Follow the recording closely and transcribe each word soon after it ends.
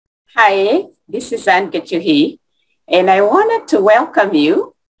Hi, this is Anne Getchuhi, and I wanted to welcome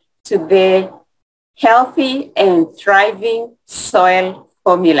you to the Healthy and Thriving Soil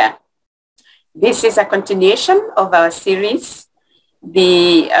Formula. This is a continuation of our series,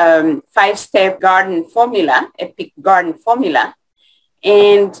 the 5-step garden formula, epic garden formula.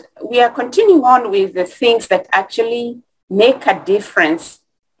 And we are continuing on with the things that actually make a difference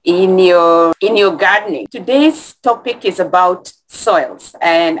in your gardening. Today's topic is about soils,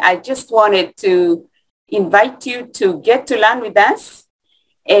 and I just wanted to invite you to get to learn with us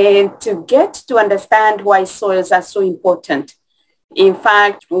and to get to understand why soils are so important. In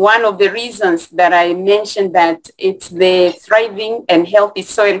fact, one of the reasons that I mentioned that it's the thriving and healthy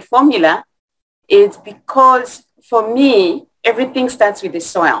soil formula is because for me, everything starts with the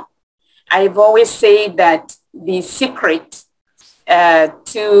soil. I've always said that the secret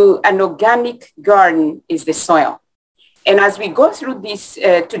to an organic garden is the soil. And as we go through this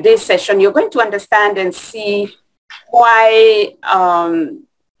today's session, you're going to understand and see why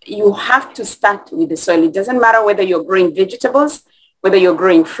you have to start with the soil. It doesn't matter whether you're growing vegetables, whether you're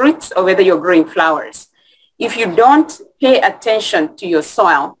growing fruits, or whether you're growing flowers. If you don't pay attention to your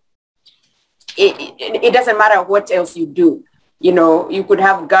soil, it doesn't matter what else you do. You know, you could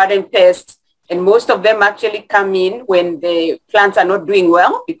have garden pests, and most of them actually come in when the plants are not doing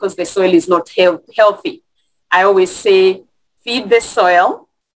well because the soil is not healthy. I always say, feed the soil,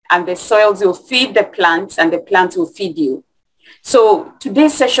 and the soils will feed the plants, and the plants will feed you. So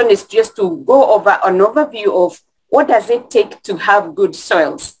today's session is just to go over an overview of what does it take to have good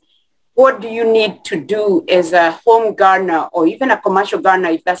soils. What do you need to do as a home gardener or even a commercial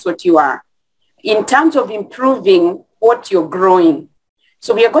gardener, if that's what you are, in terms of improving what you're growing.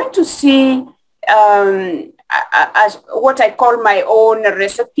 So we are going to see as what I call my own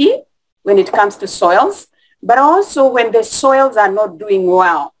recipe when it comes to soils, but also when the soils are not doing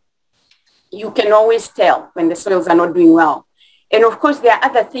well. You can always tell when the soils are not doing well. And of course, there are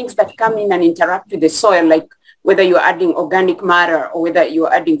other things that come in and interact with the soil, like whether you're adding organic matter or whether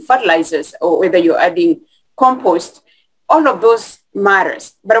you're adding fertilizers or whether you're adding compost. All of those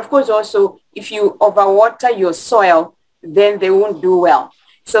matters. But of course, also, if you overwater your soil, then they won't do well.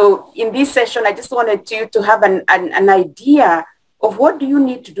 So in this session, I just wanted you to have an idea of what do you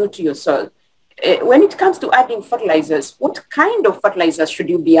need to do to your soil. When it comes to adding fertilizers, what kind of fertilizers should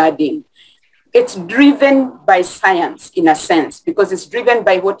you be adding? It's driven by science in a sense, because it's driven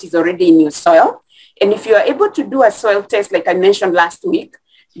by what is already in your soil. And if you are able to do a soil test, like I mentioned last week,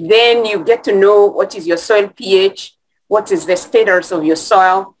 then you get to know what is your soil pH, what is the status of your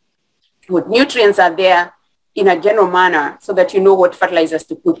soil, what nutrients are there in a general manner so that you know what fertilizers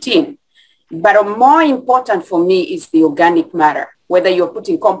to put in. But more important for me is the organic matter. Whether you're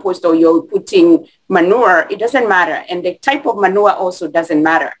putting compost or you're putting manure, it doesn't matter. And the type of manure also doesn't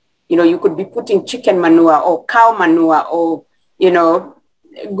matter. You know, you could be putting chicken manure or cow manure or, you know,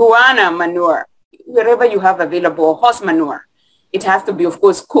 guana manure, wherever you have available, horse manure. It has to be, of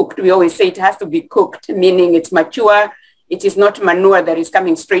course, cooked. We always say it has to be cooked, meaning it's mature. It is not manure that is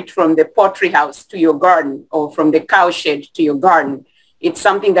coming straight from the poultry house to your garden or from the cow shed to your garden. It's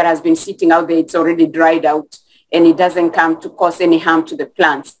something that has been sitting out there. It's already dried out, and it doesn't come to cause any harm to the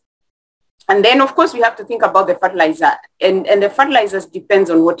plants. And then, of course, we have to think about the fertilizer. And the fertilizers depends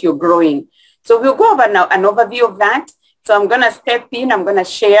on what you're growing. So we'll go over now an overview of that. So I'm going to step in. I'm going to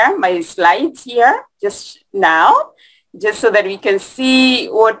share my slides here just now, just so that we can see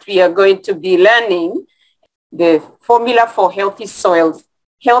what we are going to be learning. The formula for healthy soils,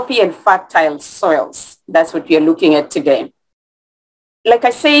 healthy and fertile soils. That's what we are looking at today. Like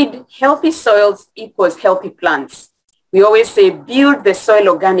I said, healthy soils equals healthy plants. We always say build the soil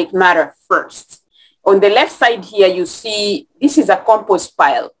organic matter first. On the left side here, you see this is a compost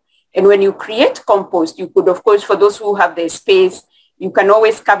pile. And when you create compost, you could, of course, for those who have the space, you can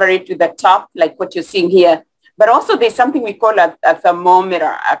always cover it with the top, like what you're seeing here. But also there's something we call a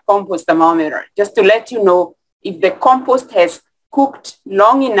thermometer, a compost thermometer, just to let you know if the compost has cooked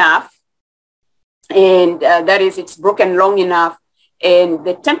long enough, and that is, it's broken long enough, and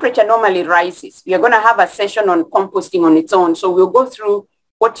the temperature normally rises. We are going to have a session on composting on its own. So we'll go through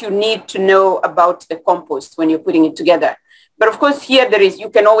what you need to know about the compost when you're putting it together. But of course, here you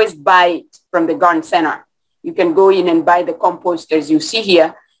can always buy it from the garden center. You can go in and buy the compost as you see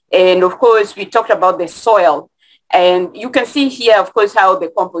here. And of course, we talked about the soil. And you can see here, of course, how the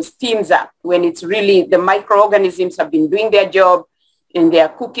compost steams up when it's really the microorganisms have been doing their job and they are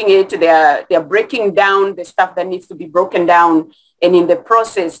cooking it. They are breaking down the stuff that needs to be broken down. And in the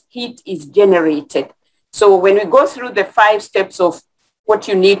process, heat is generated. So when we go through the 5 steps of what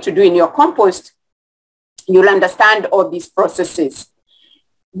you need to do in your compost, you'll understand all these processes.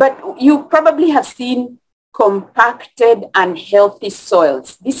 But you probably have seen compacted and healthy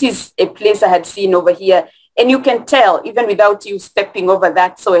soils. This is a place I had seen over here. And you can tell, even without you stepping over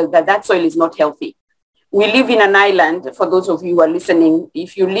that soil, that that soil is not healthy. We live in an island, for those of you who are listening.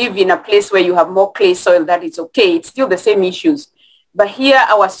 If you live in a place where you have more clay soil, that is okay. It's still the same issues. But here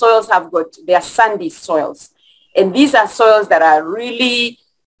our soils they are sandy soils. And these are soils that are really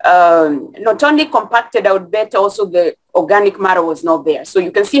not only compacted out better, also the organic matter was not there. So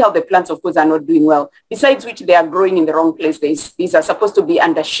you can see how the plants, of course, are not doing well. Besides which, they are growing in the wrong place. These are supposed to be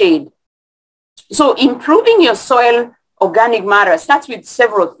under shade. So improving your soil organic matter starts with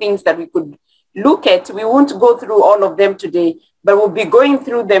several things that we could look at. We won't go through all of them today, but we'll be going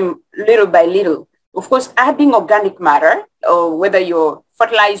through them little by little. Of course, adding organic matter, or whether you're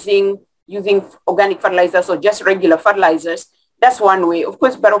fertilizing, using organic fertilizers or just regular fertilizers, that's one way, of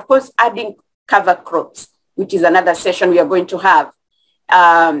course. But of course, adding cover crops, which is another session we are going to have.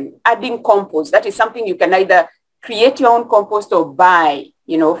 Adding compost, that is something you can either create your own compost or buy,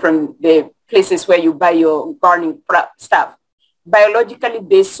 from the places where you buy your gardening stuff. Biologically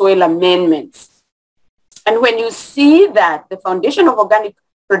based soil amendments. And when you see that the foundation of organic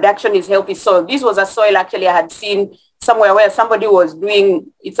production is healthy soil, this was a soil actually I had seen somewhere where somebody was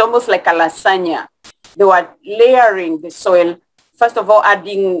doing, it's almost like a lasagna. They were layering the soil, first of all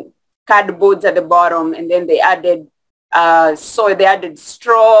adding cardboards at the bottom, and then they added soil, they added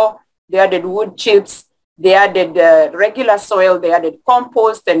straw, they added wood chips, they added regular soil, they added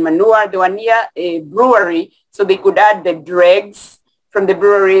compost and manure. They were near a brewery, so they could add the dregs from the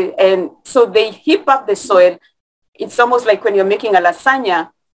brewery. And so they heap up the soil. It's almost like when you're making a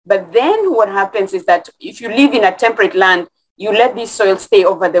lasagna. But then what happens is that if you live in a temperate land, you let this soil stay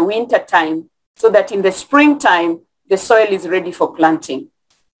over the winter time so that in the springtime, the soil is ready for planting.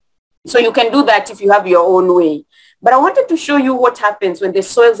 So you can do that if you have your own way. But I wanted to show you what happens when the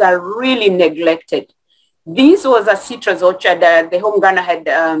soils are really neglected. This was a citrus orchard that the home gardener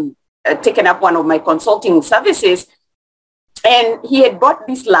had taken up one of my consulting services. And he had bought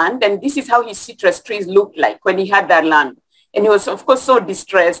this land, and this is how his citrus trees looked like when he had that land. And he was, of course, so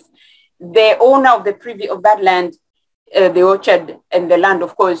distressed. The owner of that land, the orchard and the land,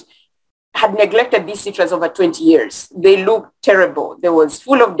 of course, had neglected these citrus over 20 years. They looked terrible. There was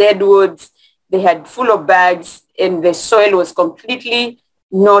full of dead woods. They had full of bugs, and the soil was completely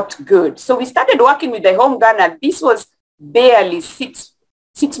not good. So we started working with the home gardener. This was barely six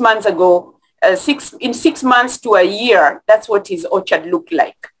months ago. In 6 months to a year, that's what his orchard looked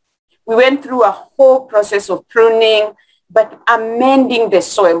like. We went through a whole process of pruning, but amending the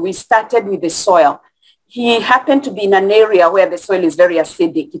soil. We started with the soil. He happened to be in an area where the soil is very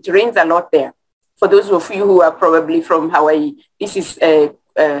acidic. It rains a lot there. For those of you who are probably from Hawaii, this is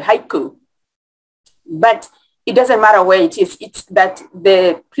haiku. But it doesn't matter where it is. It's that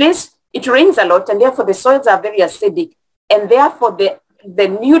the place, it rains a lot, and therefore the soils are very acidic. And therefore the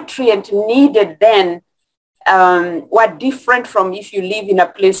nutrient needed then were different from if you live in a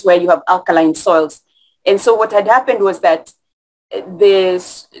place where you have alkaline soils. And so what had happened was that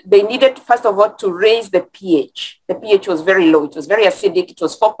they needed, first of all, to raise the pH. The pH was very low. It was very acidic. It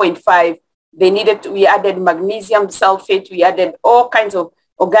was 4.5. We added magnesium sulfate. We added all kinds of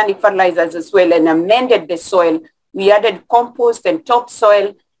organic fertilizers as well and amended the soil. We added compost and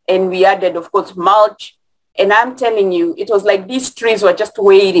topsoil, and we added, of course, mulch. And I'm telling you, it was like these trees were just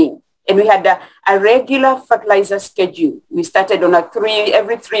waiting. And we had a regular fertilizer schedule. We started on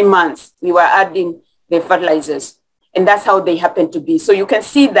every 3 months, we were adding the fertilizers. And that's how they happened to be. So you can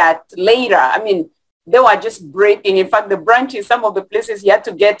see that later. I mean, they were just breaking. In fact, the branches, some of the places he had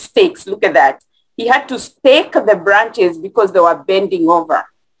to get stakes. Look at that. He had to stake the branches because they were bending over.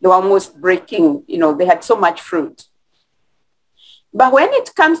 They were almost breaking. They had so much fruit. But when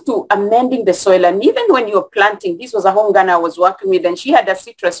it comes to amending the soil, and even when you're planting, this was a home gardener I was working with, and she had a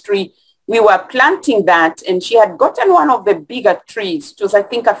citrus tree. We were planting that, and she had gotten one of the bigger trees. It was, I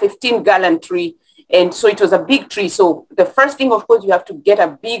think, a 15-gallon tree. And so it was a big tree. So the first thing, of course, you have to get a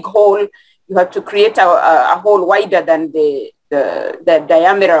big hole. You have to create a hole wider than the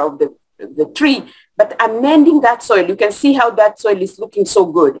diameter of the tree. But amending that soil, you can see how that soil is looking so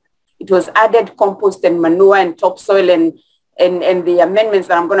good. It was added compost and manure and topsoil and the amendments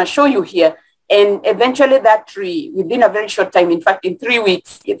that I'm going to show you here. And eventually that tree, within a very short time, in fact, in 3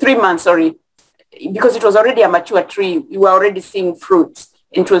 months, because it was already a mature tree, we were already seeing fruits,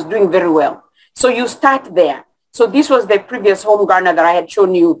 and it was doing very well. So you start there. So this was the previous home gardener that I had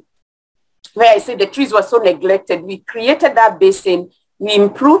shown you, where I said the trees were so neglected. We created that basin. We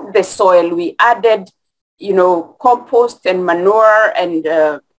improved the soil. We added, compost and manure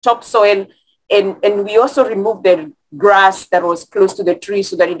and topsoil. And we also removed the grass that was close to the tree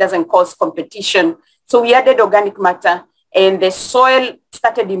so that it doesn't cause competition. So we added organic matter, and the soil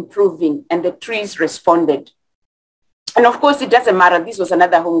started improving and the trees responded. And of course, it doesn't matter. This was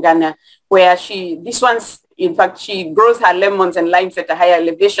another Hungana where in fact, she grows her lemons and limes at a higher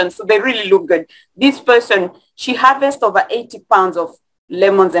elevation. So they really look good. This person, she harvests over 80 pounds of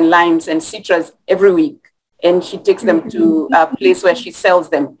lemons and limes and citrus every week. And she takes them to a place where she sells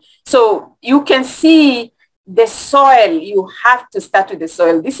them. So you can see the soil. You have to start with the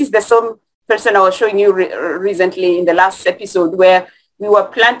soil. This is the same person I was showing you recently in the last episode where we were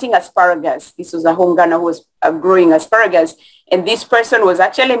planting asparagus. This was a Hungana who was growing asparagus. And this person was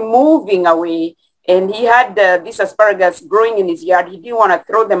actually moving away. And he had this asparagus growing in his yard. He didn't want to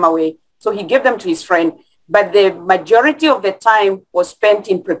throw them away. So he gave them to his friend. But the majority of the time was spent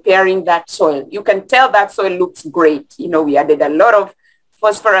in preparing that soil. You can tell that soil looks great. You know, we added a lot of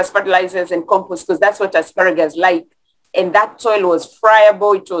phosphorus, fertilizers, and compost because that's what asparagus like. And that soil was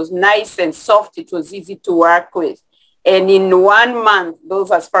friable. It was nice and soft. It was easy to work with. And in 1 month, those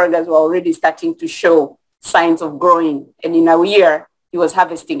asparagus were already starting to show signs of growing. And in a year, he was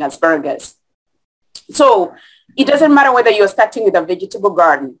harvesting asparagus. So it doesn't matter whether you're starting with a vegetable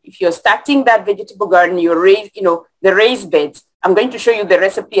garden. If you're starting that vegetable garden, the raised beds. I'm going to show you the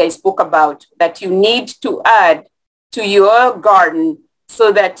recipe I spoke about that you need to add to your garden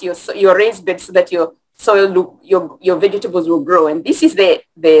so that your raised bed, so that your soil, your vegetables will grow. And this is the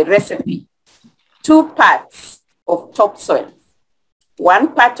recipe. 2 parts of topsoil,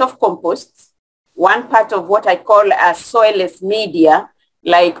 1 part of compost, 1 part of what I call a soilless media,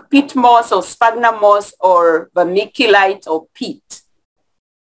 like peat moss or sphagnum moss or vermiculite or peat.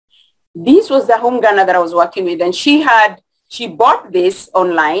 This was the Hungana that I was working with, and she bought this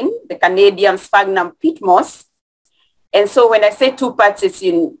online, the Canadian sphagnum peat moss. And so when I say 2 parts, it's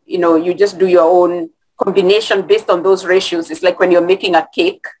you just do your own combination based on those ratios. It's like when you're making a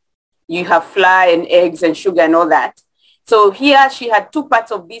cake, you have flour and eggs and sugar and all that. So here she had 2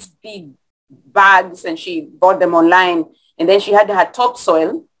 parts of these big bags, and she bought them online. And then she had her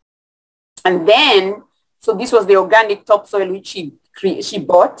topsoil. And then, so this was the organic topsoil which she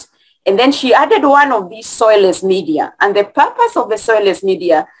bought. And then she added 1 of these soilless media. And the purpose of the soilless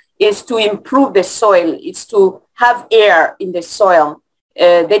media is to improve the soil. It's to have air in the soil.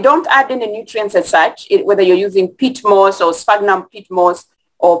 They don't add any nutrients as such, whether you're using peat moss or sphagnum peat moss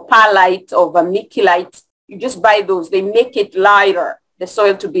or perlite or vermiculite. You just buy those. They make it lighter, the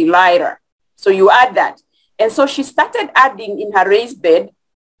soil to be lighter. So you add that. And so she started adding in her raised bed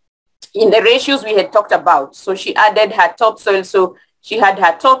in the ratios we had talked about. So she added her topsoil. So she had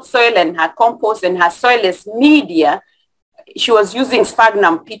her topsoil and her compost and her soilless media. She was using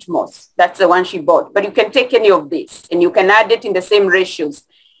sphagnum peat moss. That's the one she bought. But you can take any of this and you can add it in the same ratios.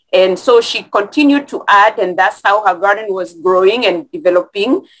 And so she continued to add, and that's how her garden was growing and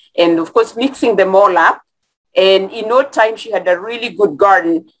developing, and of course mixing them all up. And in no time, she had a really good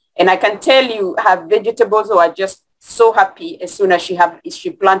garden. And I can tell you her vegetables were just so happy as soon as she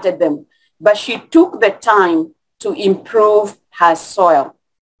planted them. But she took the time to improve her soil.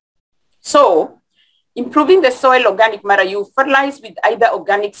 So improving the soil organic matter, you fertilize with either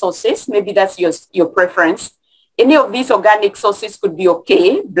organic sources, maybe that's your preference. Any of these organic sources could be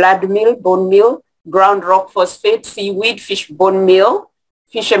okay: blood meal, bone meal, ground rock phosphate, seaweed, fish bone meal,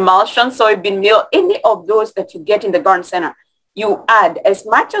 fish emulsion, soybean meal, any of those that you get in the garden center. You add as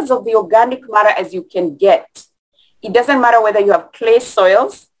much of the organic matter as you can get. It doesn't matter whether you have clay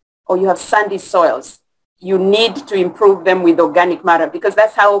soils or you have sandy soils. You need to improve them with organic matter because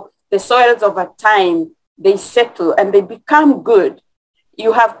that's how the soils over time, they settle and they become good.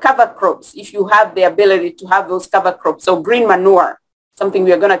 You have cover crops if you have the ability to have those cover crops. So green manure, something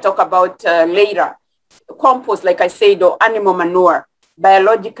we are going to talk about later. Compost, like I said, or animal manure,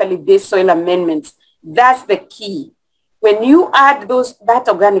 biologically based soil amendments. That's the key. When you add that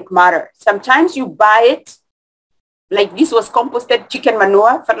organic matter, sometimes you buy it, like this was composted chicken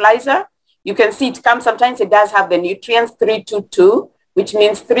manure fertilizer. You can see it comes, sometimes it does have the nutrients 322, which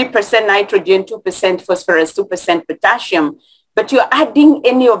means 3% nitrogen, 2% phosphorus, 2% potassium. But you're adding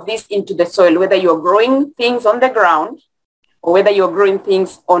any of this into the soil, whether you're growing things on the ground or whether you're growing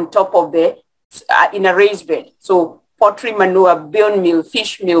things on top of in a raised bed. So poultry manure, bone meal,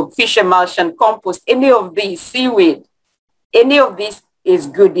 fish emulsion, compost, any of these, seaweed, any of this is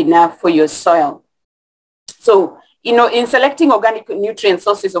good enough for your soil. So, in selecting organic nutrient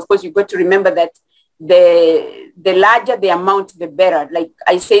sources, of course, you've got to remember that the larger the amount, the better. Like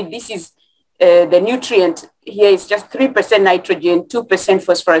I said, this is the nutrient here is just 3% nitrogen, 2%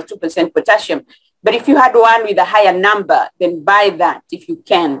 phosphorus, 2% potassium. But if you had one with a higher number, then buy that if you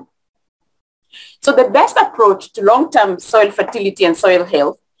can. So the best approach to long-term soil fertility and soil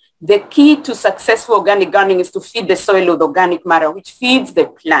health, the key to successful organic gardening is to feed the soil with organic matter, which feeds the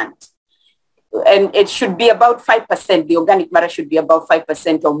plant. And it should be about 5%. The organic matter should be about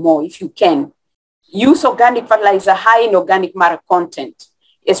 5% or more if you can. Use organic fertilizer high in organic matter content,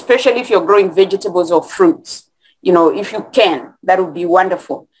 especially if you're growing vegetables or fruits. You know, if you can, that would be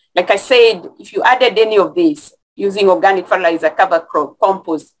wonderful. Like I said, if you added any of these using organic fertilizer, cover crop,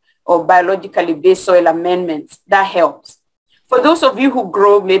 compost, or biologically based soil amendments, that helps. For those of you who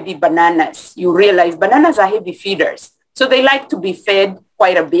grow maybe bananas, you realize bananas are heavy feeders. So they like to be fed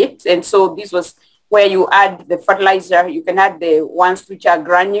quite a bit. And so this was where you add the fertilizer. You can add the ones which are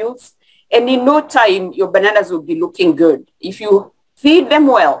granules. And in no time, your bananas will be looking good. If you feed them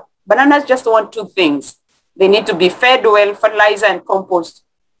well, bananas just want two things. They need to be fed well, fertilizer and compost,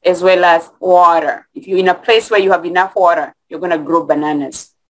 as well as water. If you're in a place where you have enough water, you're going to grow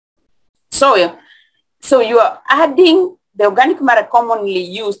bananas. So you are adding the organic matter commonly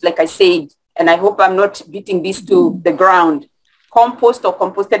used, like I said, and I hope I'm not beating this to the ground, compost or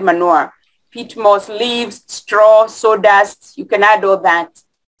composted manure, peat moss, leaves, straw, sawdust, you can add all that.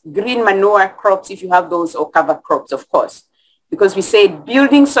 Green manure crops if you have those, or cover crops, of course. Because we said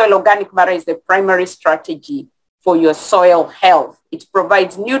building soil organic matter is the primary strategy for your soil health. It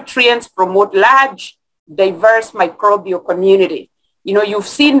provides nutrients, promote large, diverse microbial community. You know, you've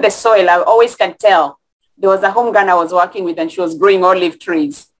seen the soil. I always can tell. There was a home gardener I was working with, and she was growing olive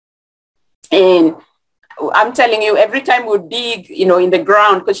trees. And I'm telling you, every time we dig, you know, in the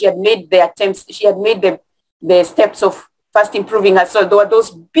ground, because she had made the attempts, she had made the steps of first improving her soil. There were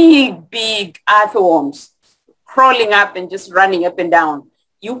those big earthworms crawling up and just running up and down.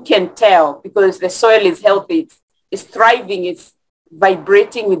 You can tell because the soil is healthy, it's thriving, it's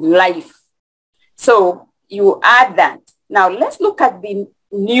vibrating with life. So you add that. Now let's look at the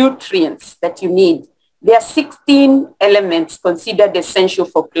nutrients that you need. There are 16 elements considered essential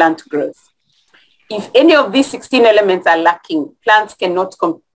for plant growth. If any of these 16 elements are lacking, plants cannot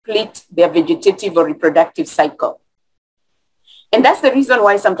complete their vegetative or reproductive cycle. And that's the reason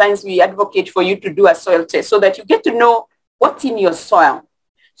why sometimes we advocate for you to do a soil test so that you get to know what's in your soil.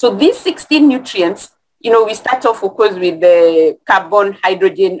 So these 16 nutrients, you know, we start off, of course, with the carbon,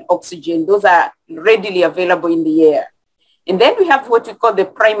 hydrogen, oxygen. Those are readily available in the air. And then we have what we call the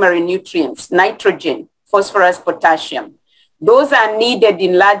primary nutrients, nitrogen, phosphorus, potassium. Those are needed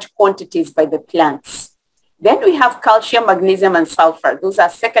in large quantities by the plants. Then we have calcium, magnesium, and sulfur. Those are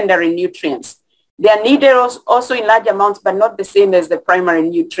secondary nutrients. They are needed also in large amounts, but not the same as the primary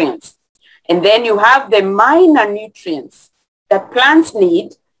nutrients. And then you have the minor nutrients that plants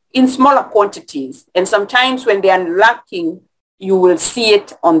need in smaller quantities. And sometimes when they are lacking, you will see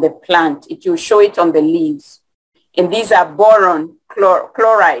it on the plant. It will show it on the leaves. And these are boron,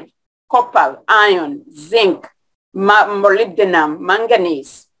 chloride, copper, iron, zinc, molybdenum,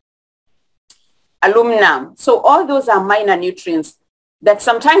 manganese, aluminum. So all those are minor nutrients that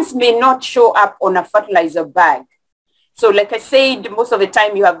sometimes may not show up on a fertilizer bag. So like I said, most of the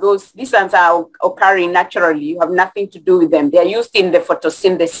time you have those, these ones are occurring naturally. You have nothing to do with them. They are used in the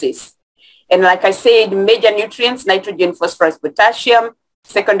photosynthesis. And like I said, major nutrients, nitrogen, phosphorus, potassium,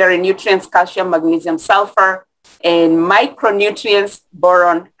 secondary nutrients, calcium, magnesium, sulfur, and micronutrients,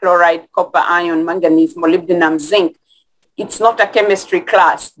 boron, chloride, copper, iron, manganese, molybdenum, zinc. It's not a chemistry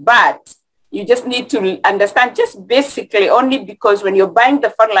class, but you just need to understand just basically only because when you're buying the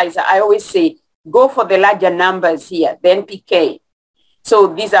fertilizer, I always say, go for the larger numbers here, the NPK.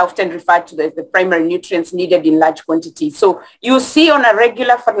 So these are often referred to as the primary nutrients needed in large quantities. So you see on a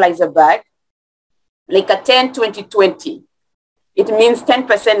regular fertilizer bag, like a 10, 20, 20. It means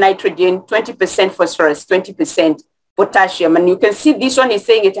 10% nitrogen, 20% phosphorus, 20% potassium. And you can see this one is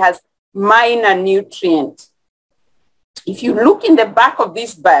saying it has minor nutrient. If you look in the back of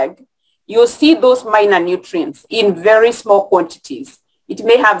this bag, you'll see those minor nutrients in very small quantities. It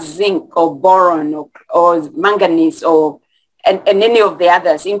may have zinc or boron or manganese and any of the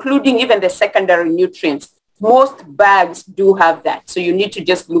others, including even the secondary nutrients. Most bags do have that. So you need to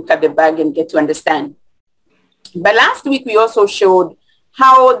just look at the bag and get to understand. But last week, we also showed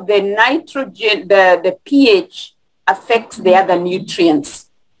how the nitrogen, the pH affects the other nutrients.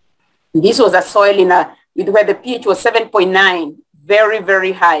 This was a soil where the pH was 7.9, very,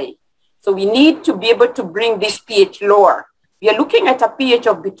 very high. So we need to be able to bring this pH lower. We are looking at a pH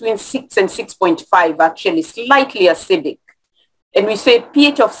of between 6 and 6.5, actually, slightly acidic. And we say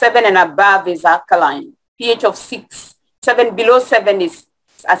pH of 7 and above is alkaline. pH of 6, 7, below 7 is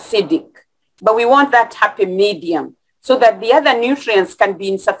acidic. But we want that happy medium so that the other nutrients can be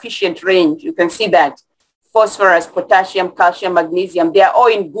in sufficient range. You can see that phosphorus, potassium, calcium, magnesium, they are all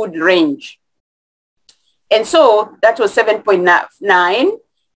in good range. And so that was 7.9.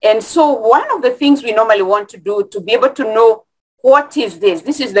 And so one of the things we normally want to do to be able to know what is this?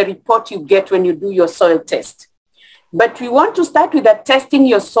 This is the report you get when you do your soil test. But we want to start with testing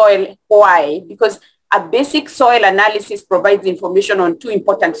your soil. Why? Because a basic soil analysis provides information on two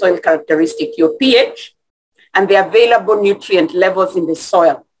important soil characteristics, your pH and the available nutrient levels in the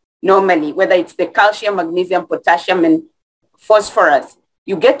soil. Normally, whether it's the calcium, magnesium, potassium, and phosphorus,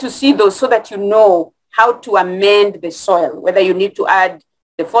 you get to see those so that you know how to amend the soil, whether you need to add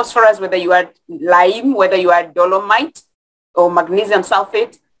the phosphorus, whether you add lime, whether you add dolomite or magnesium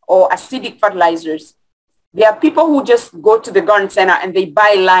sulfate or acidic fertilizers. There are people who just go to the garden center and they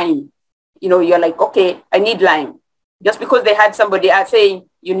buy lime. You know, you're like, okay, I need lime. Just because they had somebody saying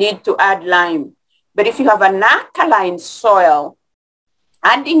you need to add lime. But if you have an alkaline soil,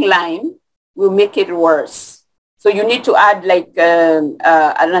 adding lime will make it worse. So you need to add like an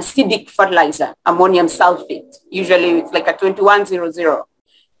acidic fertilizer, ammonium sulfate. Usually it's like a 2100.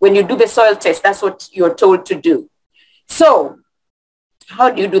 When you do the soil test, that's what you're told to do. So how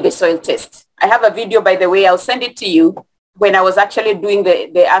do you do the soil test? I have a video, by the way, I'll send it to you when I was actually doing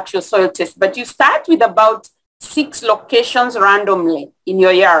the actual soil test. But you start with about 6 locations randomly in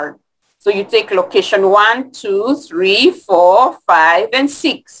your yard. So you take location 1, 2, 3, 4, 5, and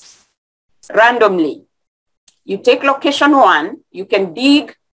 6 randomly. You take location 1, you can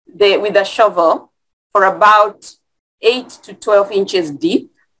dig with a shovel for about 8 to 12 inches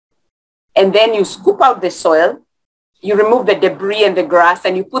deep. And then you scoop out the soil, you remove the debris and the grass,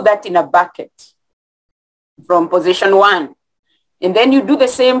 and you put that in a bucket from position 1. And then you do the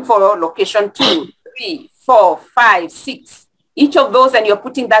same for location 2, 3, 4, 5, 6. Each of those, and you're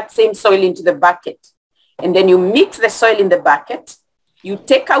putting that same soil into the bucket. And then you mix the soil in the bucket. You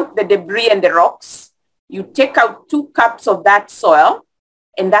take out the debris and the rocks. You take out 2 cups of that soil,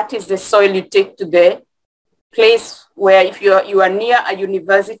 and that is the soil you take to the place where if you are near a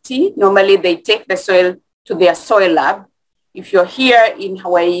university, normally they take the soil to their soil lab. If you're here in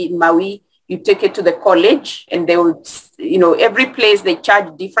Hawaii, in Maui, you take it to the college, and they will, you know, every place they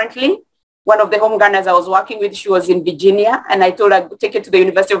charge differently. One of the home gardeners I was working with, she was in Virginia, and I told her to take it to the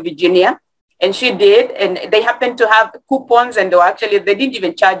University of Virginia, and she did, and they happened to have coupons, and they didn't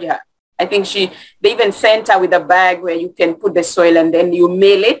even charge her. I think they even sent her with a bag where you can put the soil and then you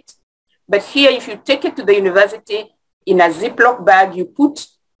mail it. But here, if you take it to the university in a Ziploc bag, you put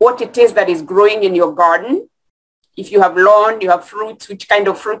what it is that is growing in your garden. If you have lawn, you have fruits, which kind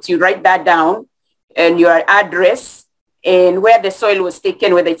of fruits, you write that down, and your address, and where the soil was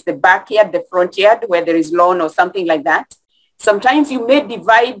taken, whether it's the backyard, the front yard, where there is lawn or something like that. Sometimes you may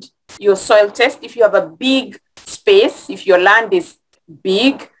divide your soil test. If you have a big space, if your land is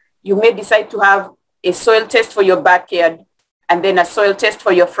big, you may decide to have a soil test for your backyard, and then a soil test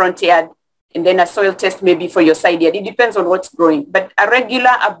for your front yard, and then a soil test maybe for your side yard. It depends on what's growing. But a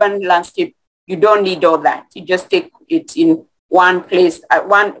regular urban landscape, you don't need all that. You just take it in one place.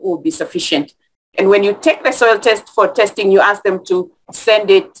 One will be sufficient. And when you take the soil test for testing, you ask them to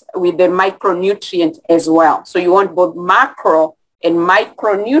send it with the micronutrient as well. So you want both macro and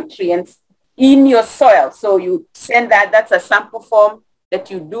micronutrients in your soil. So you send that. That's a sample form that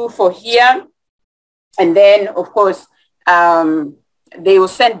you do for here. And then, of course, they will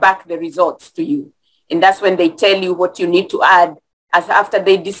send back the results to you. And that's when they tell you what you need to add as after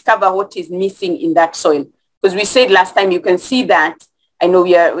they discover what is missing in that soil. Because we said last time, you can see that. I know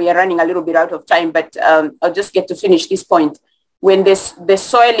we are running a little bit out of time, but I'll just get to finish this point. When the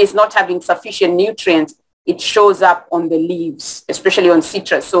soil is not having sufficient nutrients, it shows up on the leaves, especially on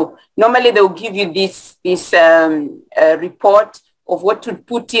citrus. So normally they'll give you this report of what to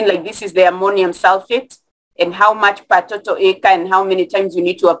put in, like this is the ammonium sulfate and how much per total acre and how many times you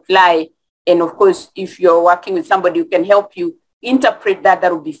need to apply. And of course, if you're working with somebody who can help you interpret that,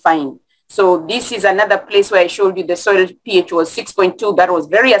 that will be fine. So this is another place where I showed you the soil pH was 6.2. That was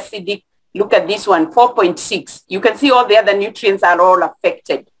very acidic. Look at this one, 4.6. You can see all the other nutrients are all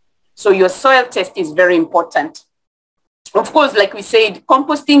affected. So your soil test is very important. Of course, like we said,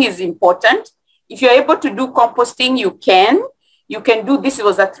 composting is important. If you're able to do composting, you can. You can do this. It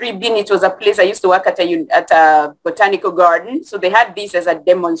was a 3-bin. It was a place I used to work at a botanical garden. So they had this as a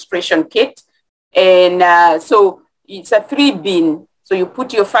demonstration kit. And so it's a 3-bin. So you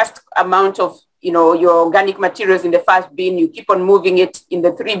put your first amount of, your organic materials in the first bin. You keep on moving it in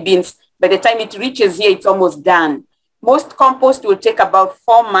the 3 bins. By the time it reaches here, it's almost done. Most compost will take about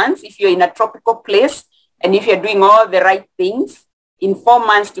 4 months if you're in a tropical place. And if you're doing all the right things, in 4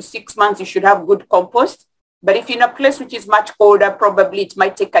 months to 6 months, you should have good compost. But if you're in a place which is much colder, probably it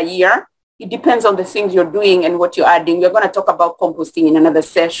might take a year. It depends on the things you're doing and what you're adding. We're going to talk about composting in another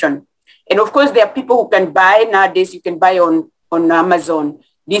session. And of course, there are people who can buy nowadays, you can buy on Amazon,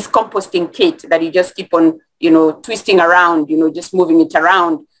 this composting kit that you just keep on, twisting around, just moving it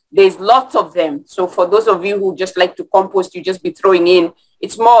around. There's lots of them. So for those of you who just like to compost, you just be throwing in.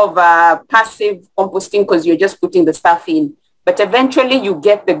 It's more of a passive composting because you're just putting the stuff in. But eventually you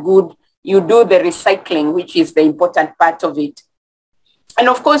get the good, you do the recycling, which is the important part of it. And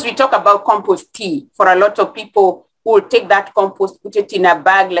of course, we talk about compost tea. For a lot of people who will take that compost, put it in a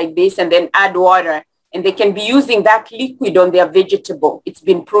bag like this, and then add water. And they can be using that liquid on their vegetable. It's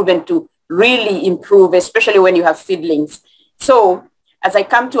been proven to really improve, especially when you have seedlings. So as I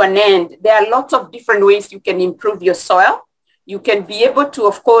come to an end, there are lots of different ways you can improve your soil. You can be able to,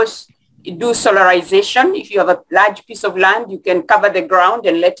 of course, do solarization. If you have a large piece of land, you can cover the ground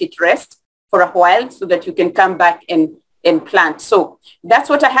and let it rest for a while so that you can come back and plant. So that's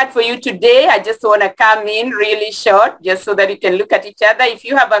what I had for you today. I just want to come in really short just so that you can look at each other. If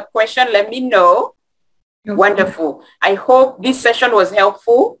you have a question, let me know. Okay. Wonderful. I hope this session was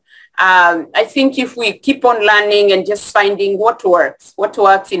helpful. I think if we keep on learning and just finding what works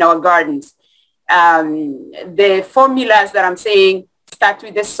in our gardens, the formulas that I'm saying start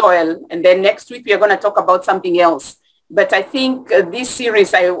with the soil, and then next week we are going to talk about something else. But I think this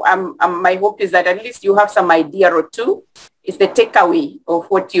series, my hope is that at least you have some idea or two. It's the takeaway of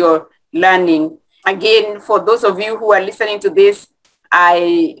what you're learning. Again, for those of you who are listening to this,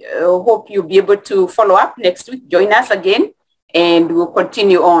 I hope you'll be able to follow up next week. Join us again, and we'll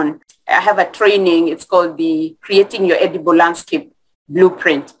continue on. I have a training. It's called the Creating Your Edible Landscape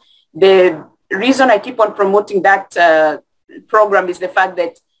Blueprint. The reason I keep on promoting that program is the fact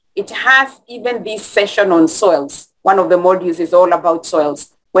that it has even this session on soils. One of the modules is all about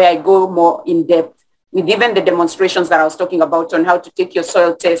soils, where I go more in depth with even the demonstrations that I was talking about on how to take your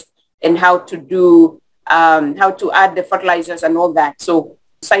soil test and how to do, how to add the fertilizers and all that. So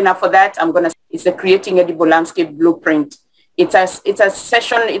sign up for that. It's the Creating Edible Landscape Blueprint. It's a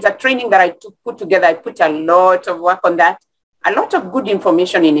session, it's a training that I put together. I put a lot of work on that, a lot of good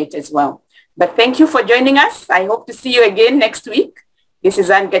information in it as well. But thank you for joining us. I hope to see you again next week. This is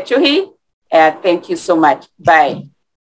Anne Gachuhi. Thank you so much. Bye.